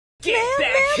Get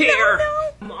back here! No.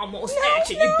 I'm almost at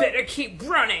you. You better keep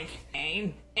running.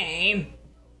 Aim, aim.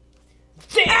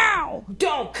 Damn! Ow!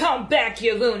 Don't come back,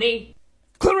 you loony!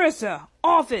 Clarissa,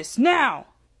 office, now!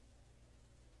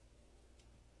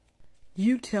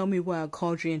 You tell me why I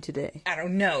called you in today. I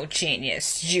don't know,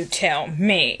 genius. You tell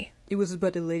me. It was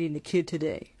about the lady and the kid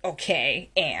today.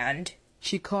 Okay, and?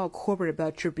 She called corporate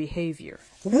about your behavior.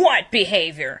 What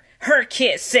behavior? Her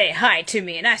kids say hi to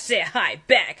me and I say hi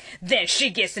back. Then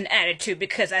she gets an attitude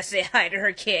because I say hi to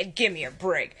her kid. Give me a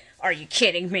break. Are you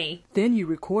kidding me? Then you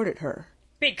recorded her.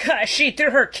 Because she threw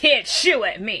her kid's shoe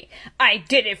at me. I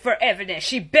did it for evidence.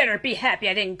 She better be happy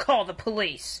I didn't call the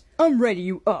police. I'm ready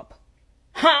you up.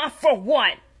 Huh? For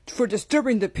what? For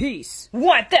disturbing the peace.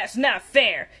 What? That's not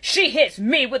fair. She hits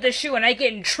me with a shoe and I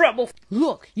get in trouble.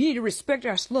 Look, you need to respect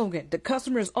our slogan. The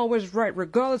customer is always right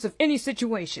regardless of any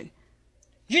situation.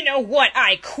 You know what?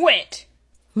 I quit.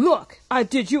 Look, I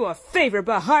did you a favor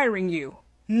by hiring you.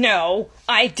 No,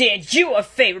 I did you a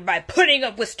favor by putting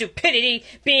up with stupidity,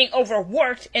 being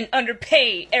overworked, and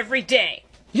underpaid every day.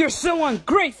 You're so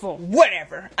ungrateful.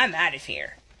 Whatever. I'm out of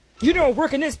here. You don't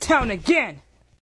work in this town again.